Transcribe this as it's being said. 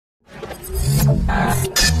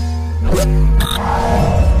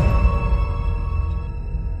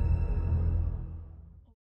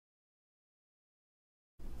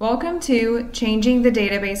Welcome to Changing the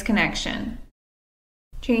Database Connection.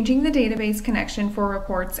 Changing the database connection for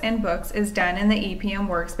reports and books is done in the EPM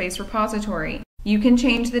Workspace repository. You can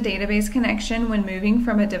change the database connection when moving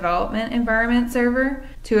from a development environment server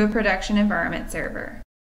to a production environment server.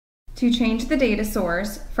 To change the data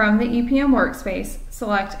source from the EPM Workspace,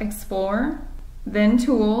 select Explore, then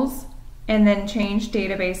Tools, and then Change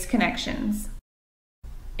Database Connections.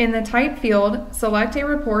 In the Type field, select a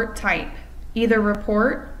report type, either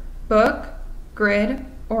report, book, grid,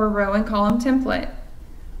 or row and column template.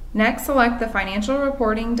 Next, select the financial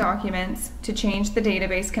reporting documents to change the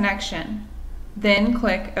database connection. Then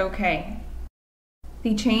click OK.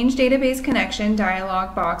 The Change Database Connection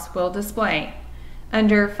dialog box will display.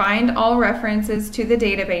 Under Find All References to the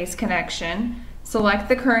Database Connection, select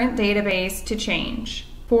the current database to change.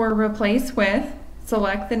 For Replace With,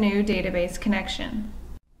 select the new database connection.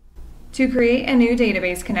 To create a new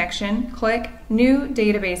database connection, click New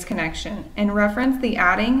Database Connection and reference the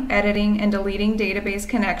Adding, Editing, and Deleting Database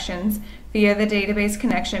Connections via the Database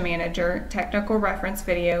Connection Manager technical reference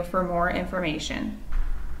video for more information.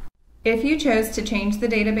 If you chose to change the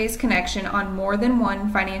database connection on more than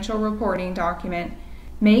one financial reporting document,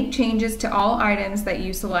 make changes to all items that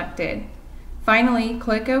you selected. Finally,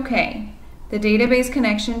 click OK. The database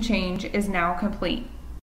connection change is now complete.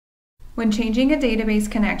 When changing a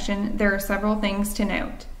database connection, there are several things to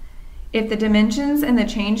note. If the dimensions in the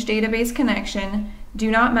changed database connection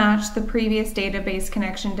do not match the previous database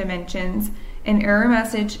connection dimensions, an error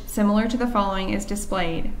message similar to the following is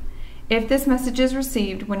displayed. If this message is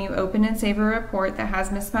received when you open and save a report that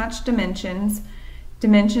has mismatched dimensions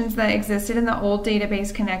that existed in the old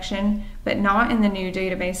database connection but not in the new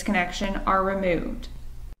database connection are removed.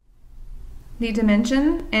 The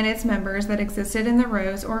dimension and its members that existed in the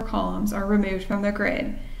rows or columns are removed from the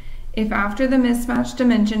grid. If after the mismatched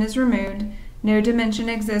dimension is removed, no dimension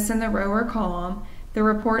exists in the row or column, the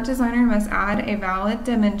report designer must add a valid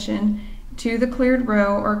dimension to the cleared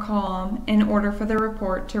row or column in order for the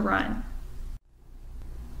report to run.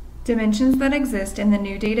 Dimensions that exist in the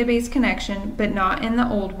new database connection but not in the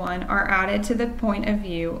old one are added to the point of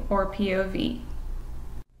view or POV.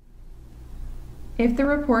 If the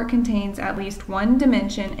report contains at least one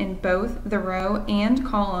dimension in both the row and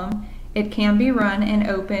column, it can be run and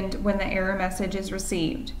opened when the error message is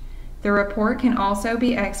received. The report can also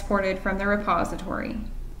be exported from the repository.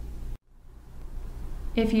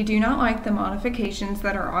 If you do not like the modifications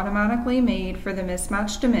that are automatically made for the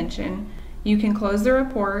mismatched dimension, you can close the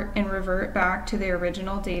report and revert back to the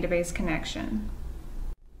original database connection.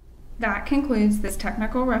 That concludes this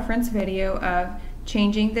technical reference video of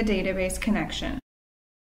Changing the Database Connection.